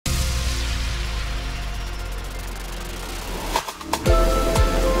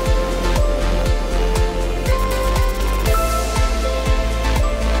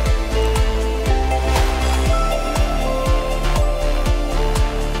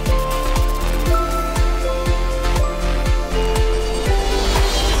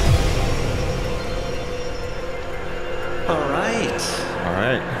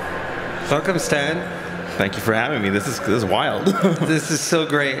Welcome, Stan. Thank you for having me. This is wild. This is so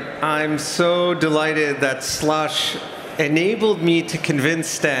great. I'm so delighted that Slush enabled me to convince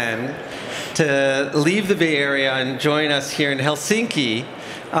Stan to leave the Bay Area and join us here in Helsinki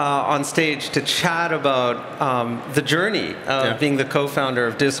on stage to chat about the journey of being the co-founder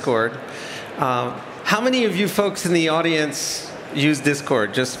of Discord. How many of you folks in the audience use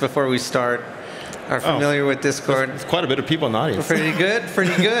Discord, just before we start, are familiar with Discord? There's quite a bit of people in the audience. Pretty good,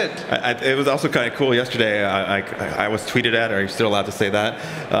 pretty good. It was also kind of cool yesterday. I was tweeted at, are you still allowed to say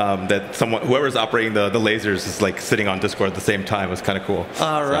that? That whoever's operating the lasers is like sitting on Discord at the same time. It was kind of cool.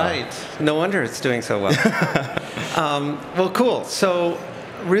 All right. No wonder it's doing so well. Well, cool. So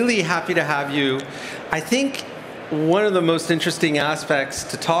really happy to have you. I think one of the most interesting aspects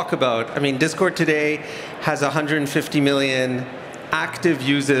to talk about, I mean, Discord today has 150 million active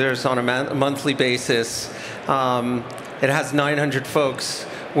users on a monthly basis. It has 900 folks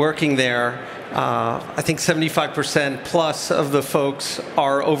working there. I think 75% plus of the folks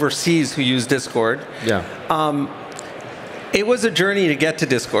are overseas who use Discord. Yeah. It was a journey to get to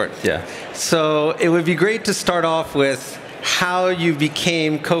Discord. Yeah. So it would be great to start off with how you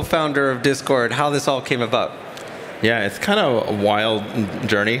became co-founder of Discord, how this all came about. Yeah, it's kind of a wild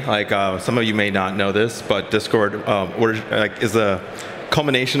journey. Like some of you may not know this, but Discord is a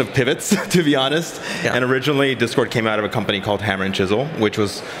culmination of pivots, to be honest. Yeah. And originally, Discord came out of a company called Hammer and Chisel, which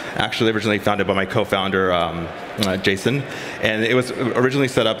was actually originally founded by my co-founder, Jason. And it was originally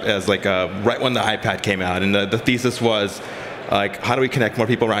set up as like right when the iPad came out, and the thesis was, like, how do we connect more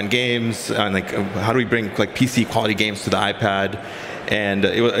people around games, and like how do we bring like PC quality games to the iPad? And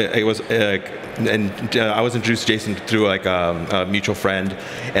I was introduced to Jason through like a mutual friend,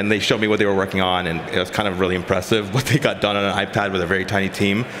 and they showed me what they were working on, and it was kind of really impressive what they got done on an iPad with a very tiny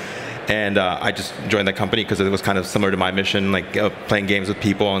team. And I just joined that company because it was kind of similar to my mission, like playing games with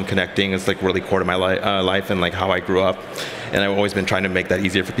people and connecting is like really core to my life and like how I grew up. And I've always been trying to make that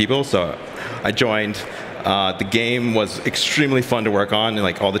easier for people, so I joined. The game was extremely fun to work on, and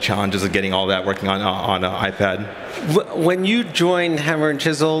like all the challenges of getting all that working on an iPad. When you joined Hammer and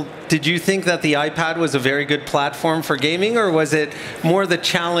Chisel, did you think that the iPad was a very good platform for gaming, or was it more the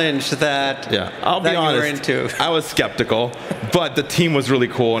challenge that, I'll be honest, you were into? I was skeptical, but the team was really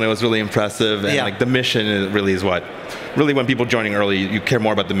cool and it was really impressive, and like the mission really is what, really when people joining early, you care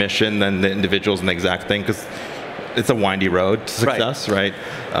more about the mission than the individuals and the exact thing, because it's a windy road to success, right?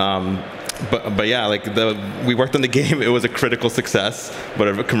 But yeah, like we worked on the game. It was a critical success, but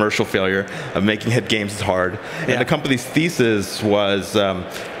a commercial failure. Making hit games is hard. And the company's thesis was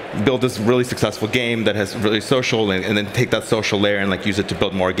build this really successful game that has really social, and then take that social layer and like use it to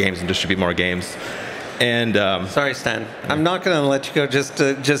build more games and distribute more games. And sorry, Stan, I'm not going to let you go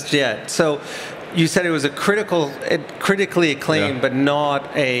just yet. So you said it was a critically acclaimed, but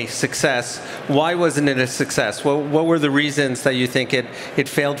not a success. Why wasn't it a success? What were the reasons that you think it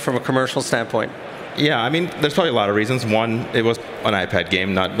failed from a commercial standpoint? Yeah, I mean, there's probably a lot of reasons. One, it was an iPad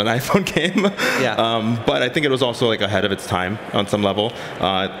game, not an iPhone game. But I think it was also like ahead of its time on some level.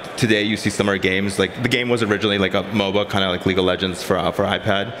 Today, you see similar games. Like the game was originally like a MOBA, kind of like League of Legends for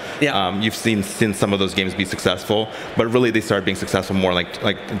iPad. You've seen some of those games be successful, but really they started being successful more like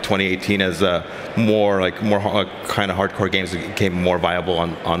in 2018 as more kind of hardcore games became more viable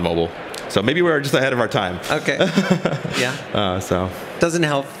on mobile. So maybe we were just ahead of our time. Okay. So doesn't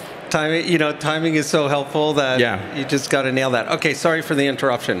help. Timing is so helpful that you just got to nail that. Okay, sorry for the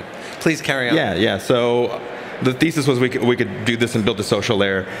interruption. Please carry on. Yeah. So the thesis was we could do this and build a social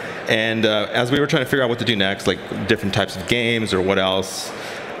layer. And as we were trying to figure out what to do next, like different types of games or what else,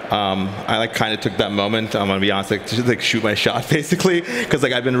 I like kind of took that moment. I'm gonna be honest, like to just like shoot my shot basically, because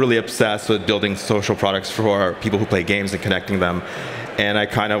like I've been really obsessed with building social products for people who play games and connecting them. And I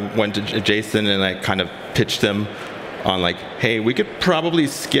kind of went to Jason and I kind of pitched him on like, hey, we could probably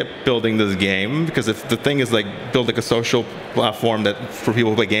skip building this game, because if the thing is like build like a social platform that for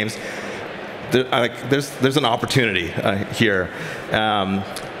people who play games, there's an opportunity here,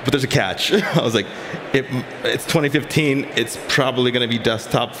 but there's a catch. I was like, it's 2015, it's probably going to be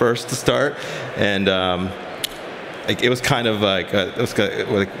desktop first to start, and like it was kind of like,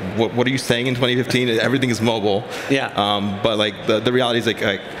 what are you saying in 2015? Everything is mobile. But like the reality is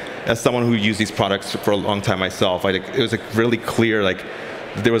like as someone who used these products for a long time myself, it was like really clear like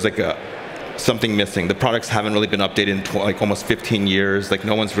there was like something missing. The products haven't really been updated in like almost 15 years. Like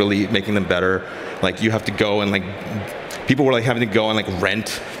no one's really making them better. Like you have to go and like people were like having to go and like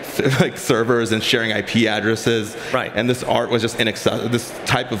rent like servers and sharing IP addresses. And this art was just inaccessible. This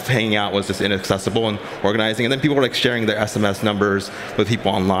type of hanging out was just inaccessible and organizing. And then people were like sharing their SMS numbers with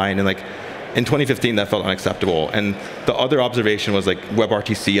people online, and like in 2015, that felt unacceptable. And the other observation was like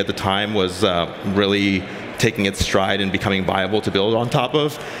WebRTC at the time was really taking its stride and becoming viable to build on top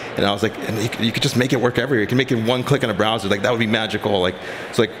of. And I was like, and you could just make it work everywhere. You can make it one click on a browser. Like, that would be magical. Like,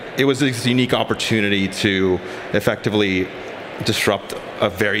 it's like, it was this unique opportunity to effectively disrupt a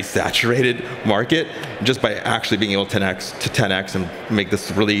very saturated market just by actually being able to 10x and make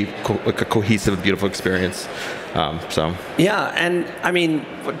this really like a cohesive, beautiful experience. So yeah, and I mean,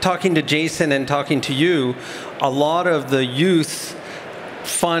 talking to Jason and talking to you, a lot of the youth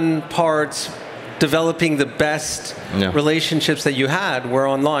fun parts, developing the best relationships that you had were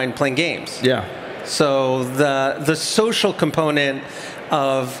online playing games. Yeah. So the social component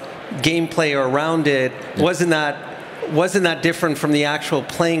of gameplay around it wasn't that different from the actual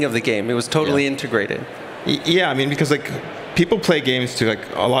playing of the game. It was totally integrated. Yeah, I mean, because like people play games to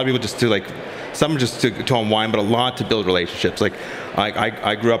like, a lot of people just do like, some just to unwind, but a lot to build relationships. Like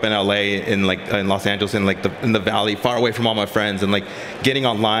I grew up in LA, in Los Angeles, in the valley, far away from all my friends, and like getting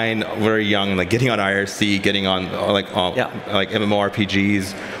online very young, like getting on IRC, getting on like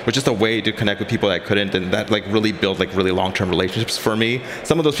MMORPGs was just a way to connect with people that I couldn't, and that like really built like really long-term relationships for me.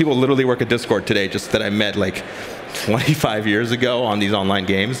 Some of those people literally work at Discord today, just that I met like 25 years ago on these online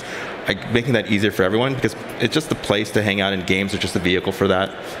games. Like making that easier for everyone, because it's just the place to hang out, and games are just a vehicle for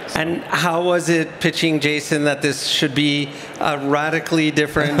that. So. And how was it pitching Jason that this should be a radically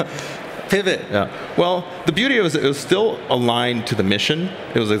different pivot? Yeah. Well, the beauty of it was still aligned to the mission.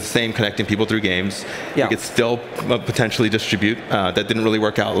 It was the same, connecting people through games. Yeah. We could still potentially distribute. That didn't really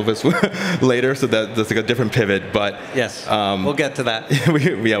work out with us later, so that's like a different pivot. But yes, we'll get to that.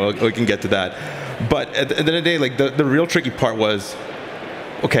 we can get to that. But at the end of the day, like the real tricky part was,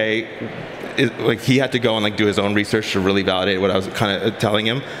 okay, like he had to go and like do his own research to really validate what I was kind of telling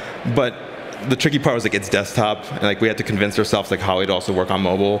him. But the tricky part was like it's desktop, and like we had to convince ourselves like how it'd also work on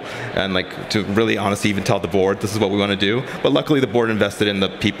mobile, and like to really honestly even tell the board this is what we want to do. But luckily the board invested in the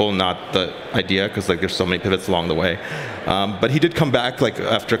people, not the idea, because like there's so many pivots along the way. But he did come back like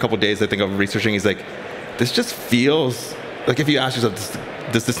after a couple of days, I think, of researching. He's like, this just feels like, if you ask yourself,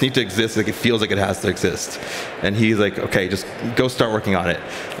 does this need to exist? Like, it feels like it has to exist. And he's like, okay, just go start working on it.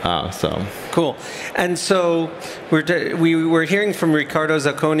 So cool. And so we were hearing from Ricardo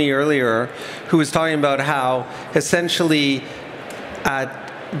Zacconi earlier, who was talking about how essentially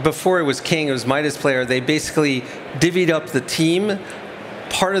before it was King, it was Midas Player, they basically divvied up the team.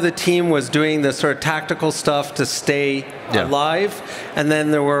 Part of the team was doing the sort of tactical stuff to stay alive, and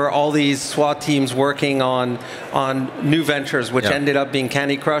then there were all these SWAT teams working on new ventures, which ended up being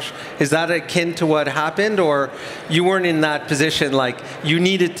Candy Crush. Is that akin to what happened, or you weren't in that position? Like, you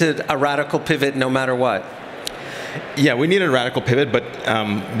needed a radical pivot no matter what? Yeah, we needed a radical pivot, but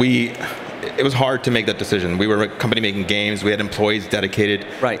it was hard to make that decision. We were a company making games. We had employees dedicated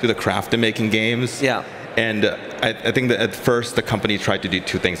to the craft of making games. Yeah. And I think that at first the company tried to do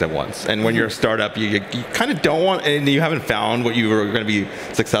two things at once. And when you're a startup, you kind of don't want, and you haven't found what you were going to be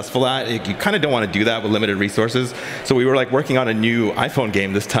successful at, you kind of don't want to do that with limited resources. So we were like working on a new iPhone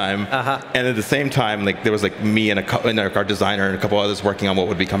game this time. And at the same time, like there was like me and our designer and a couple others working on what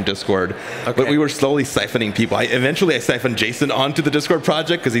would become Discord. Okay. But we were slowly siphoning people. Eventually I siphoned Jason onto the Discord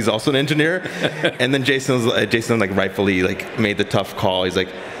project because he's also an engineer. And then Jason like rightfully like made the tough call. He's like,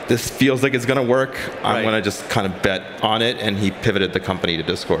 this feels like it's going to work. I'm going to just kind of bet on it. And he pivoted the company to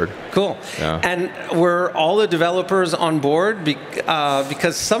Discord. Cool. Yeah. And were all the developers on board?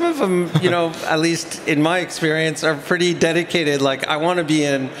 Because some of them, at least in my experience, are pretty dedicated. Like, I want to be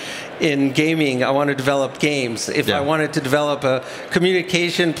in gaming. I want to develop games. If I wanted to develop a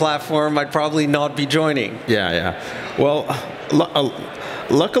communication platform, I'd probably not be joining. Yeah. Well,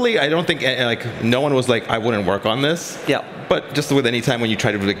 luckily, I don't think like no one was like, I wouldn't work on this. Yeah. But just with any time when you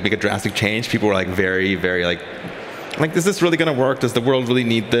try to make a drastic change, people were like very, very like, is this really going to work? Does the world really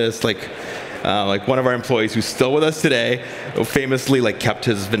need this? Like one of our employees who's still with us today famously like kept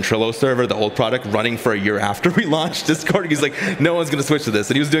his Ventrilo server, the old product, running for a year after we launched Discord. He's like, no one's going to switch to this.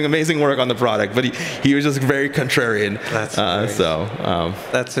 And he was doing amazing work on the product, but he was just very contrarian. That's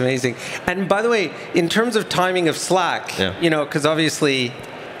that's amazing. And by the way, in terms of timing of Slack, because obviously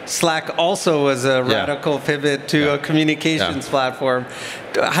Slack also was a radical pivot to a communications platform.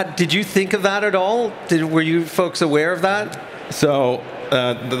 Did you think of that at all? Were you folks aware of that? So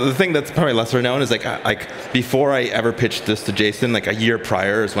the thing that's probably lesser known is like before I ever pitched this to Jason, like a year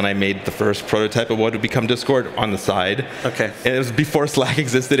prior is when I made the first prototype of what would become Discord on the side. Okay. And it was before Slack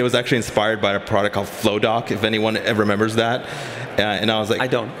existed. It was actually inspired by a product called FlowDoc, if anyone ever remembers that. And I was like, I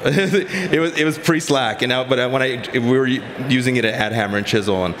don't. it was pre-Slack, and but when we were using it at Hammer and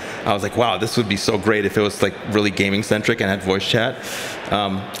Chisel, and I was like, wow, this would be so great if it was like really gaming centric and had voice chat.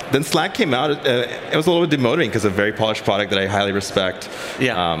 Then Slack came out. It was a little bit demotivating because it's a very polished product that I highly respect.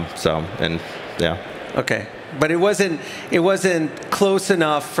 Yeah. Okay, but it wasn't close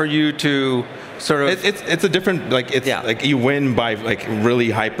enough for you to sort of. It's a different like you win by like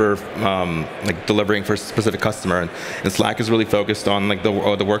really hyper like delivering for a specific customer, and Slack is really focused on like the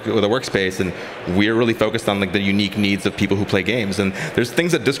workspace, and we're really focused on like the unique needs of people who play games. And there's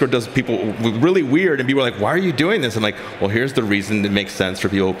things that Discord does people really weird, and people are like, why are you doing this? I'm like, well, here's the reason it makes sense for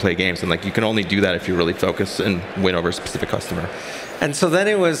people who play games, and like you can only do that if you really focus and win over a specific customer. And so then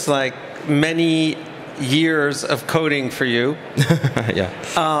it was like many years of coding for you. Yeah.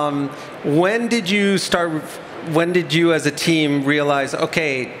 When did you as a team realize,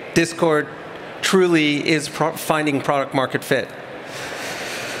 okay, Discord truly is finding product market fit?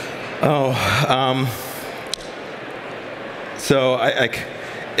 So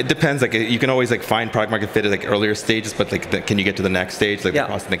it depends. Like you can always like find product market fit at like earlier stages, but like can you get to the next stage, like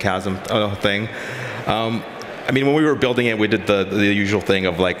crossing the chasm thing? I mean, when we were building it, we did the usual thing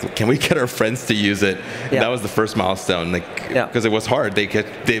of like, can we get our friends to use it? Yeah. That was the first milestone, like, because it was hard.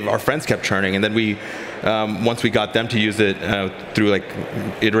 Our friends kept churning, and then we, once we got them to use it through like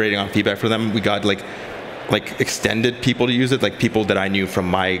iterating on feedback from them, we got like extended people to use it, like people that I knew from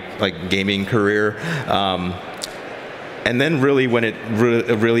my like gaming career. And then really when it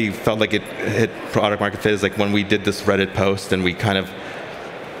really felt like it hit product market fit is like when we did this Reddit post and we kind of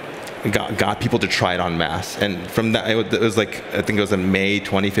got people to try it en masse. And from that, it was like, I think it was in May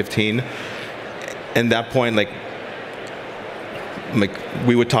 2015. And that point, like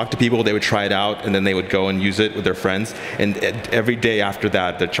we would talk to people, they would try it out, and then they would go and use it with their friends. And every day after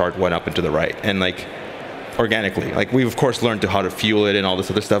that, the chart went up and to the right. And like organically, like we of course learned how to fuel it and all this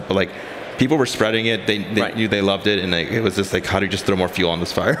other stuff, but like people were spreading it. They knew they loved it, and it was just like, how do you just throw more fuel on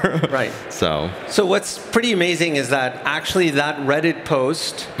this fire? Right. So what's pretty amazing is that actually that Reddit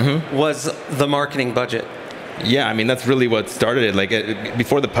post was the marketing budget. Yeah, I mean that's really what started it. Like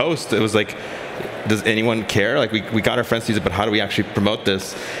before the post, it was like, does anyone care? Like we got our friends to use it, but how do we actually promote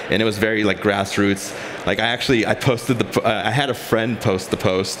this? And it was very like grassroots. Like I posted I had a friend post the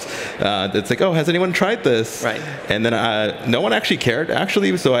post. That's like, oh, has anyone tried this? Right. And then no one actually cared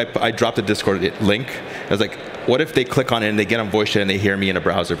actually. So I dropped a Discord link. I was like, what if they click on it and they get on voice chat and they hear me in a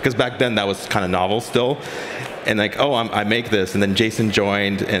browser? Because back then that was kind of novel still. And like, oh, I make this, and then Jason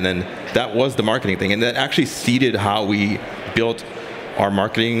joined, and then that was the marketing thing, and that actually seeded how we built our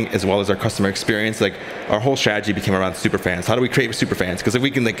marketing as well as our customer experience. Like our whole strategy became around superfans. How do we create superfans? Because if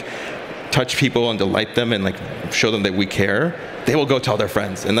we can like touch people and delight them and like show them that we care, they will go tell their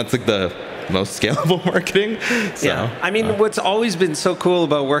friends, and that's like the most scalable marketing. So, yeah, I mean, what's always been so cool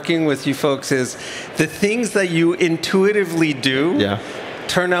about working with you folks is the things that you intuitively do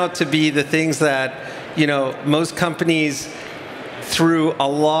turn out to be the things that, you know, most companies through a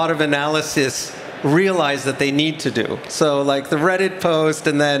lot of analysis realize that they need to do. So like the Reddit post,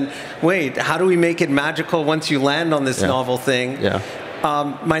 and then wait, how do we make it magical once you land on this novel thing? Yeah.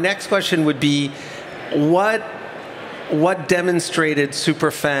 My next question would be, what demonstrated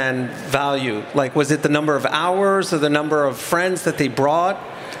superfan value? Like, was it the number of hours or the number of friends that they brought?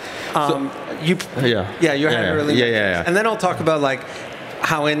 You had really. And then I'll talk about like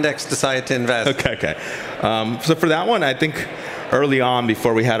how Index decided to invest. Okay. So for that one, I think early on,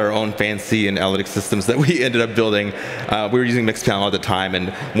 before we had our own fancy analytics systems that we ended up building, we were using Mixpanel at the time, and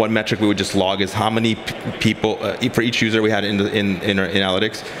one metric we would just log is how many people, for each user we had in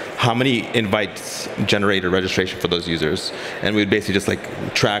analytics, how many invites generated registration for those users. And we would basically just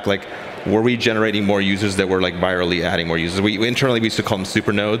like track, like, were we generating more users that were like virally adding more users? We internally we used to call them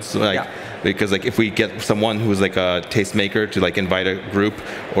super nodes, like because like if we get someone who's like a tastemaker to like invite a group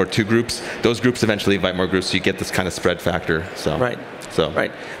or two groups, those groups eventually invite more groups, so you get this kind of spread factor. So right.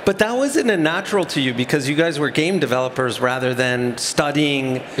 But that wasn't a natural to you because you guys were game developers rather than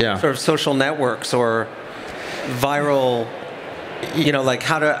studying sort of social networks or viral. You know, like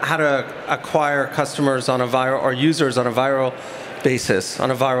how to acquire customers on a viral or users on a viral basis,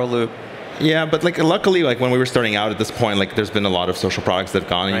 on a viral loop. Yeah, but like luckily, like when we were starting out at this point, like there's been a lot of social products that have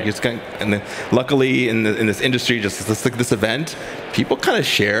gone, and you just and then luckily in this industry, just this event, people kind of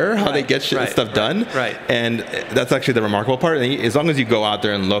share how they get stuff done. Right. And that's actually the remarkable part. And as long as you go out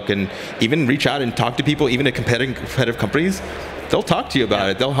there and look and even reach out and talk to people, even at competitive companies, they'll talk to you about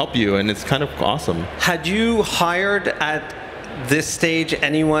it. They'll help you, and it's kind of awesome. Had you hired at this stage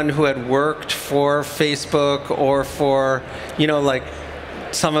anyone who had worked for Facebook or for, you know, like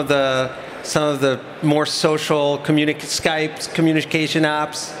some of the more social Skype communication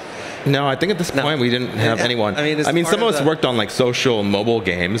apps? No, I think at this point we didn't have anyone. I mean, some of us worked on like social mobile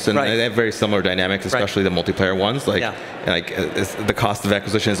games, and they have very similar dynamics, especially the multiplayer ones. Like, the cost of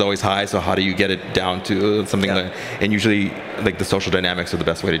acquisition is always high, so how do you get it down to something that, and usually like the social dynamics are the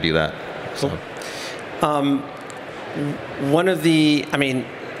best way to do that. So. One of the,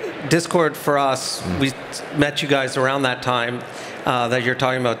 Discord for us, we met you guys around that time that you're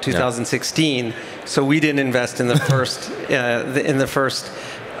talking about, 2016. So we didn't invest in the first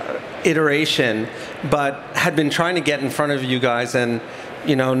iteration, but had been trying to get in front of you guys, and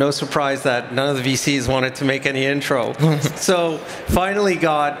no surprise that none of the VCs wanted to make any intro. So finally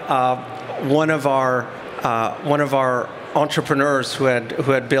got one of our entrepreneurs who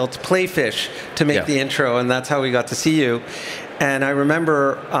had built Playfish to make the intro, and that's how we got to see you. And I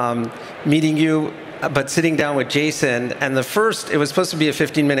remember meeting you, but sitting down with Jason, and it was supposed to be a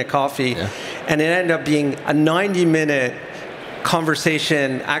 15-minute coffee, and it ended up being a 90-minute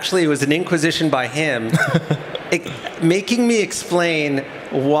conversation. Actually, it was an inquisition by him, making me explain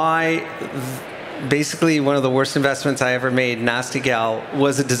why basically one of the worst investments I ever made, Nasty Gal,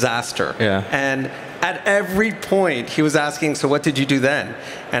 was a disaster. And at every point, he was asking, so what did you do then?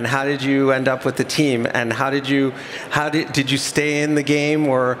 And how did you end up with the team? And did you stay in the game,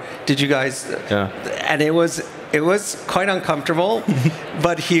 or did you guys? And it was quite uncomfortable,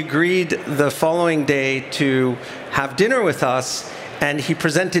 but he agreed the following day to have dinner with us, and he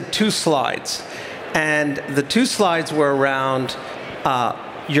presented 2 slides. And the 2 slides were around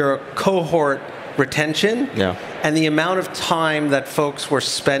your cohort retention and the amount of time that folks were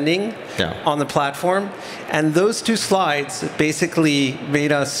spending on the platform. And those 2 slides basically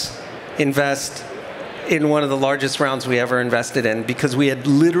made us invest in one of the largest rounds we ever invested in, because we had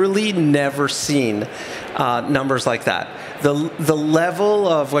literally never seen numbers like that. The level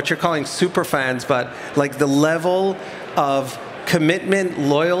of what you're calling super fans, but like the level of commitment,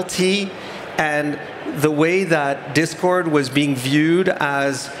 loyalty, and the way that Discord was being viewed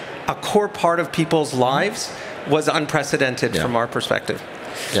as a core part of people's lives was unprecedented from our perspective.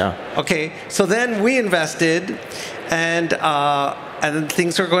 Okay, so then we invested, and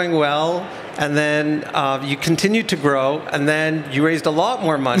things were going well, and then you continued to grow, and then you raised a lot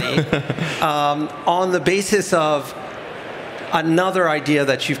more money on the basis of another idea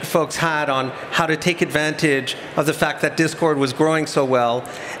that you folks had on how to take advantage of the fact that Discord was growing so well,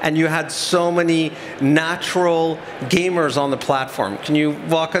 and you had so many natural gamers on the platform. Can you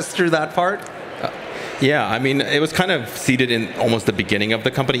walk us through that part? Yeah, it was kind of seeded in almost the beginning of the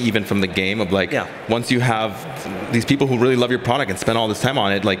company, even from the game of like, once you have these people who really love your product and spend all this time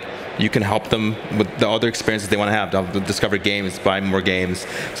on it, like you can help them with the other experiences they want to have, to discover games, buy more games.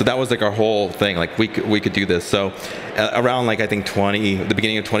 So that was like our whole thing. Like we could do this. So around like I think the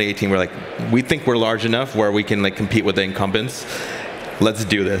beginning of 2018, we're like, we think we're large enough where we can like compete with the incumbents. Let's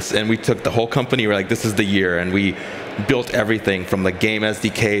do this. And we took the whole company. We're like, this is the year, and we built everything from the game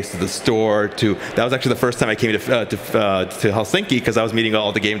SDKs to the store to, that was actually the first time I came to Helsinki, because I was meeting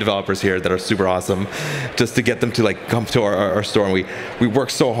all the game developers here that are super awesome, just to get them to like come to our store. And we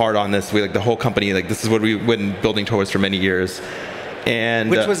worked so hard on this. We like the whole company, like this is what we've been building towards for many years. And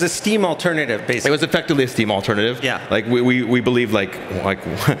which was a Steam alternative, basically. It was effectively a Steam alternative. Like we believe like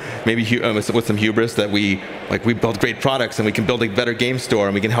maybe with some hubris that we build great products, and we can build a better game store,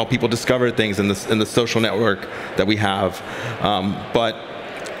 and we can help people discover things in the social network that we have. But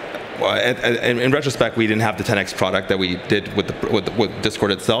in retrospect, we didn't have the 10x product that we did with Discord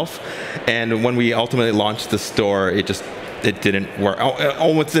itself. And when we ultimately launched the store, it didn't work.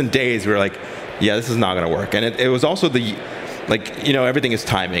 Almost in days, we were like, yeah, this is not going to work. And it was also everything is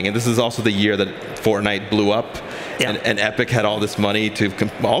timing, and this is also the year that Fortnite blew up, and Epic had all this money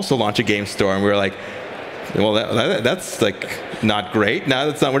to also launch a game store, and we were like, well, that's like not great.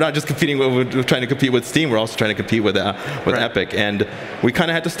 Now we're not just competing. We're trying to compete with Steam. We're also trying to compete with Epic, and we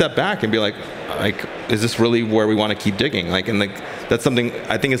kind of had to step back and be like, is this really where we want to keep digging? That's something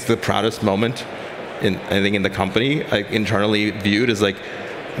I think is the proudest moment in the company, internally viewed, is like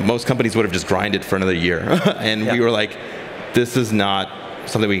most companies would have just grinded for another year, and we were like, this is not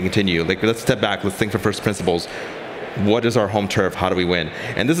something we can continue. Like, let's step back. Let's think from first principles. What is our home turf? How do we win?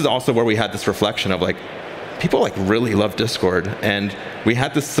 And this is also where we had this reflection of like, people like really love Discord, and we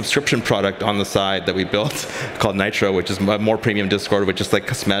had this subscription product on the side that we built called Nitro, which is a more premium Discord with just like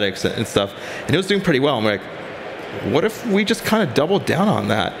cosmetics and stuff, and it was doing pretty well. And we're like, what if we just kind of doubled down on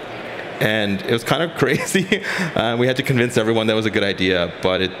that And it was kind of crazy. We had to convince everyone that was a good idea,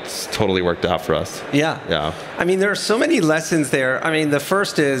 but it's totally worked out for us. Yeah. Yeah. I mean, there are so many lessons there. I mean, the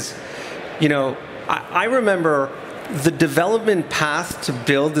first is, you know, I remember the development path to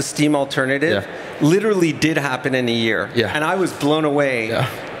build the Steam alternative literally did happen in a year. Yeah. And I was blown away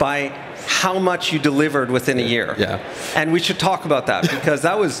by how much you delivered within a year. Yeah. And we should talk about that because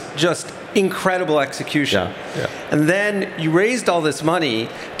that was just incredible execution. Yeah. And then you raised all this money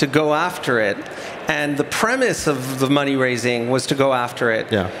to go after it. And the premise of the money raising was to go after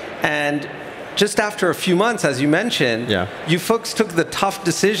it. Yeah. And just after a few months, as you mentioned, you folks took the tough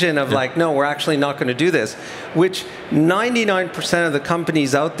decision of like, no, we're actually not going to do this, which 99% of the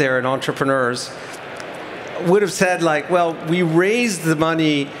companies out there and entrepreneurs would have said like, well, we raised the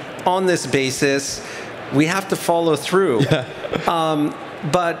money on this basis, we have to follow through.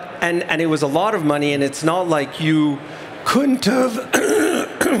 But it was a lot of money, and it's not like you couldn't have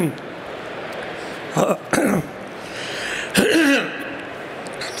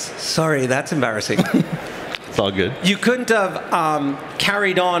sorry, that's embarrassing. It's all good. You couldn't have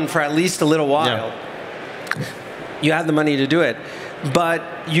carried on for at least a little while. You had the money to do it, but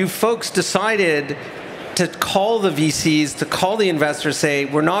you folks decided to call the VCs, to call the investors, say,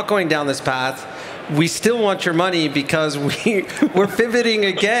 we're not going down this path. We still want your money because we're pivoting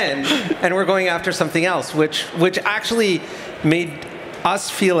again and we're going after something else, which actually made us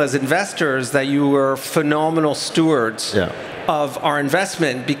feel as investors that you were phenomenal stewards of our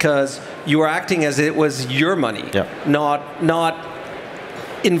investment because you were acting as it was your money, not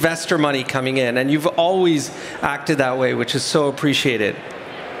investor money coming in. And you've always acted that way, which is so appreciated.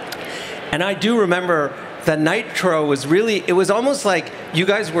 And I do remember that Nitro was really, it was almost like you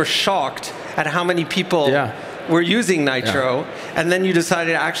guys were shocked at how many people were using Nitro, and then you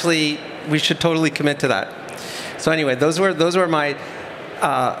decided actually we should totally commit to that. So anyway, those were my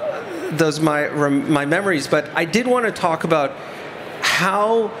my memories. But I did want to talk about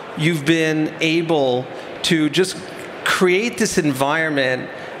how you've been able to just create this environment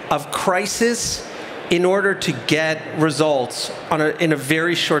of crisis in order to get results in a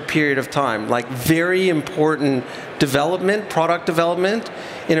very short period of time, like very important development, product development,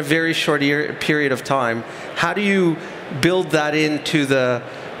 in a very short period of time. How do you build that into the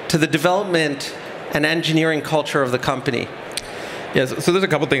development and engineering culture of the company? Yeah, so there's a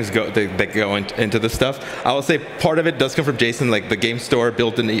couple things that go into this stuff. I will say part of it does come from Jason, like the game store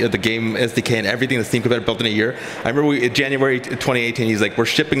built in the game SDK and everything, the Steam component built in a year. I remember in January 2018, he's like, we're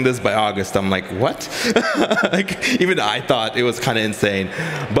shipping this by August. I'm like, what? Like, even I thought it was kind of insane.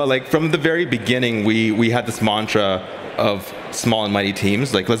 But like from the very beginning, we had this mantra of small and mighty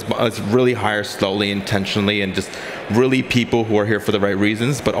teams. Like let's really hire slowly, intentionally, and just really people who are here for the right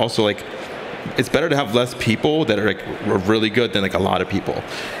reasons, but also like, it's better to have less people that are really good than like a lot of people,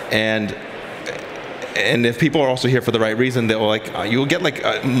 and if people are also here for the right reason, they'll you'll get like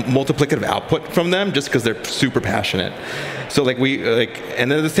a multiplicative output from them just because they're super passionate. So like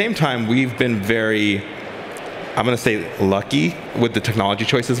and at the same time, we've been very, I'm going to say, lucky with the technology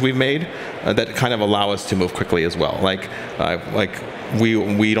choices we've made that kind of allow us to move quickly as well. Like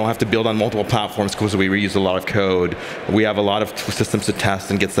we don't have to build on multiple platforms because we reuse a lot of code. We have a lot of systems to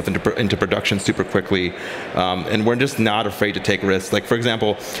test and get stuff into production super quickly, and we're just not afraid to take risks. Like for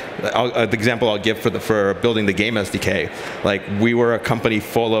example, the example I'll give for building the game SDK. Like we were a company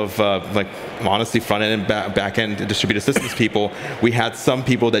full of honestly front end and back end distributed systems people. We had some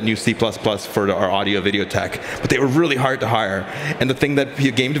people that knew C++ for our audio video tech, but they were really hard to hire. And the thing that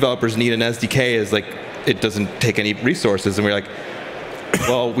game developers need in SDK is like it doesn't take any resources, and we're like,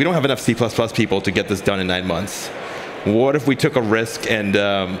 well, we don't have enough C++ people to get this done in 9 months. What if we took a risk and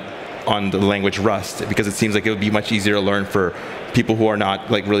on the language Rust, because it seems like it would be much easier to learn for people who are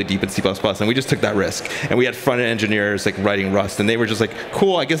not like really deep in C++, and we just took that risk. And we had front-end engineers like writing Rust, and they were just like,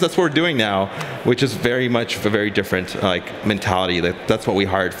 cool, I guess that's what we're doing now, which is very much a very different mentality. That's what we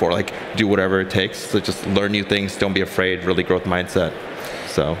hired for, like do whatever it takes, so just learn new things, don't be afraid, really growth mindset.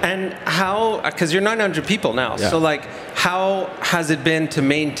 So. And how, because you're 900 people now, so like how has it been to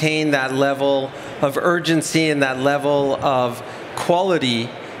maintain that level of urgency and that level of quality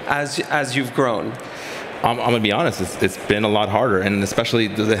as you've grown? I'm going to be honest, it's been a lot harder, and especially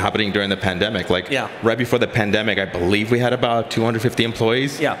happening during the pandemic. Right before the pandemic, I believe we had about 250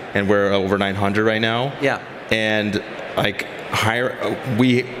 employees, and we're over 900 right now. And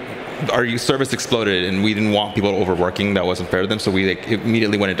our service exploded, and we didn't want people overworking. That wasn't fair to them, so we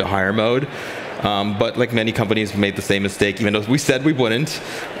immediately went into hire mode. But like many companies made the same mistake, even though we said we wouldn't,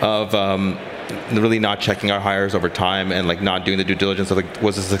 of really not checking our hires over time and like not doing the due diligence of like,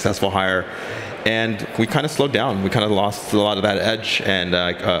 was a successful hire. And we kind of slowed down. We kind of lost a lot of that edge. And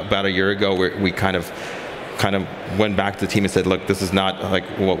about a year ago, we kind of went back to the team and said, look, this is not like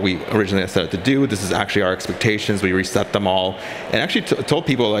what we originally set out to do. This is actually our expectations. We reset them all, and actually told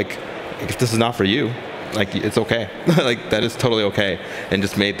people like, if this is not for you, like it's okay. Like that is totally okay, and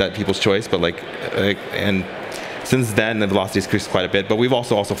just made that people's choice. But and since then the velocity's increased quite a bit. But we've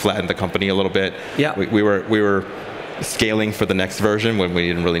also flattened the company a little bit. Yeah, we were scaling for the next version when we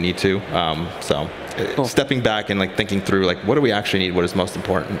didn't really need to. Cool. Stepping back and like thinking through like what do we actually need, what is most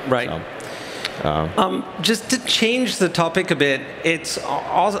important. Right. Just to change the topic a bit, it's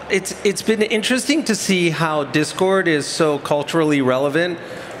been interesting to see how Discord is so culturally relevant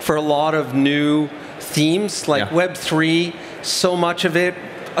for a lot of new themes like Web3. So much of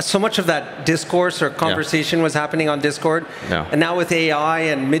that discourse or conversation was happening on Discord, and now with AI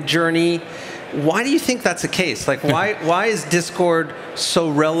and Midjourney. Why do you think that's the case? Like, why is Discord so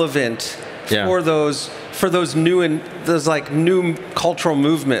relevant for those new cultural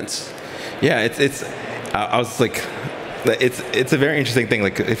movements? Yeah, I was like, it's a very interesting thing.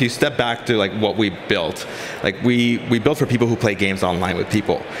 Like, if you step back to like what we built, like we built for people who play games online with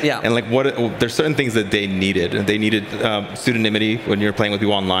people. Yeah. And like there's certain things that they needed. They needed pseudonymity when you're playing with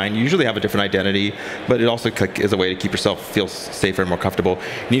people online. You usually have a different identity, but it also is a way to keep yourself feel safer and more comfortable.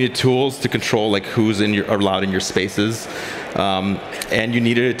 You needed tools to control like who's allowed in your spaces. And you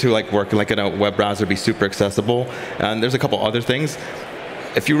needed it to like work like in a web browser, be super accessible. And there's a couple other things.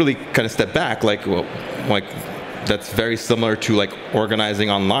 If you really kind of step back, that's very similar to like organizing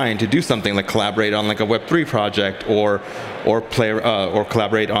online to do something like collaborate on like a Web3 project or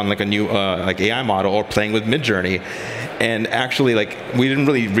collaborate on like a new like AI model or playing with Midjourney. And actually, like we didn't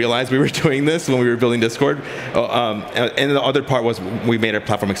really realize we were doing this when we were building Discord. And the other part was we made our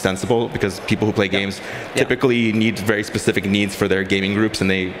platform extensible because people who play games typically need very specific needs for their gaming groups, and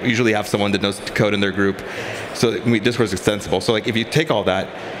they usually have someone that knows code in their group. So Discord is extensible. So like if you take all that,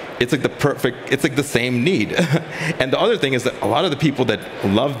 it's like it's like the same need. And the other thing is that a lot of the people that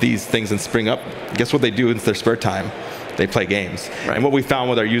love these things and spring up, guess what they do in their spare time? They play games. Right. And what we found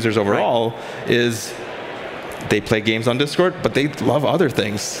with our users overall is they play games on Discord, but they love other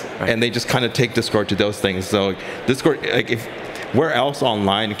things. Right. And they just kind of take Discord to those things. So Discord, like where else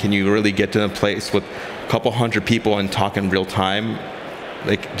online can you really get to a place with a couple hundred people and talk in real time?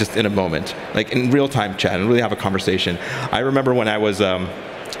 Like just in a moment, like in real time chat and really have a conversation. I remember when I was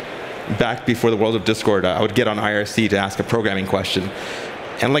back before the world of Discord, I would get on IRC to ask a programming question.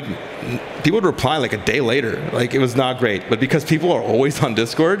 And like people would reply like a day later. Like it was not great. But because people are always on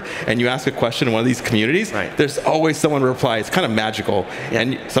Discord and you ask a question in one of these communities, there's always someone to reply. It's kind of magical. Yeah.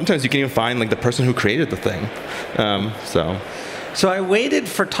 And sometimes you can even find like the person who created the thing. So I waited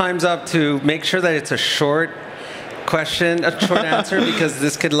for Time's Up to make sure that it's a short question, a short answer, because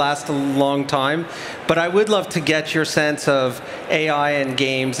this could last a long time. But I would love to get your sense of AI and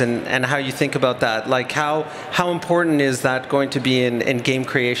games and how you think about that. Like how important is that going to be in game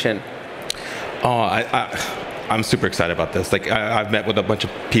creation? I'm super excited about this. Like I've met with a bunch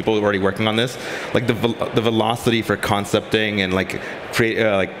of people already working on this. Like the velocity for concepting and like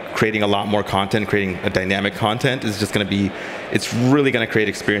creating a lot more content, creating a dynamic content is just going to be. It's really going to create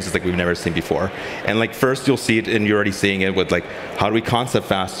experiences like we've never seen before. And like first you'll see it, and you're already seeing it with like how do we concept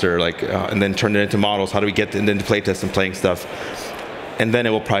faster, like and then turn it into models. How do we get into playtests and playing stuff? And then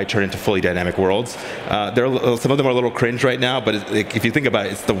it will probably turn into fully dynamic worlds. Some of them are a little cringe right now, but if you think about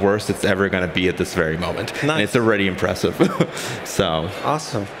it, it's the worst it's ever going to be at this very moment. Nice. And it's already impressive. So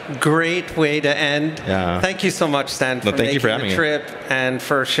awesome. Great way to end. Yeah. Thank you so much, Stan, for making the trip and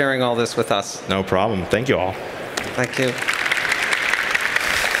for sharing all this with us. No problem. Thank you all. Thank you.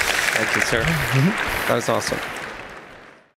 Thank you, sir. That was awesome.